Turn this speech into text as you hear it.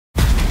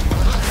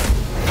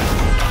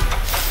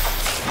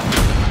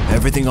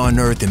Everything on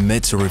Earth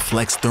emits or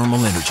reflects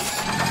thermal energy.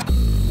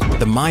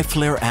 The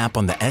MyFlare app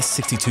on the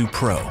S62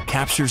 Pro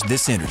captures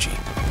this energy,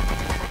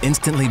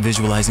 instantly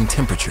visualizing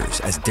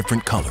temperatures as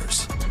different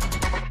colors.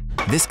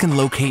 This can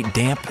locate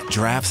damp,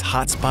 drafts,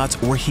 hot spots,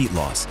 or heat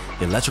loss,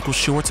 electrical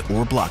shorts,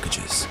 or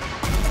blockages.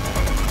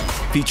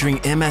 Featuring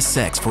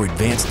MSX for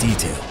advanced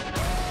detail,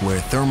 where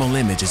a thermal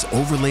image is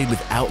overlaid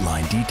with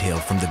outline detail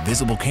from the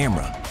visible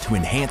camera to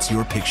enhance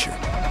your picture.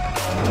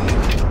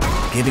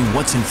 Giving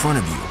what's in front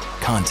of you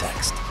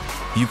context.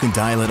 You can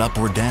dial it up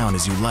or down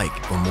as you like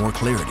for more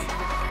clarity.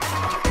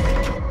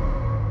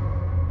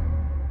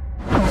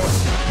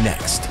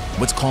 Next,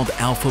 what's called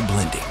alpha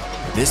blending.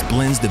 This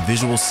blends the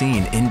visual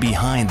scene in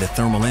behind the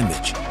thermal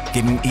image,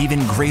 giving even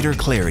greater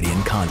clarity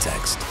and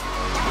context.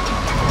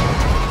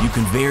 You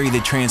can vary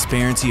the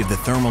transparency of the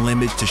thermal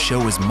image to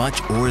show as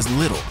much or as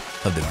little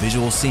of the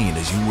visual scene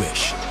as you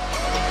wish.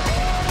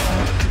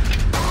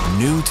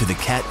 New to the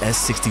CAT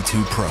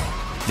S62 Pro,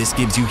 this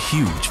gives you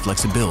huge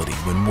flexibility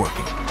when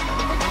working.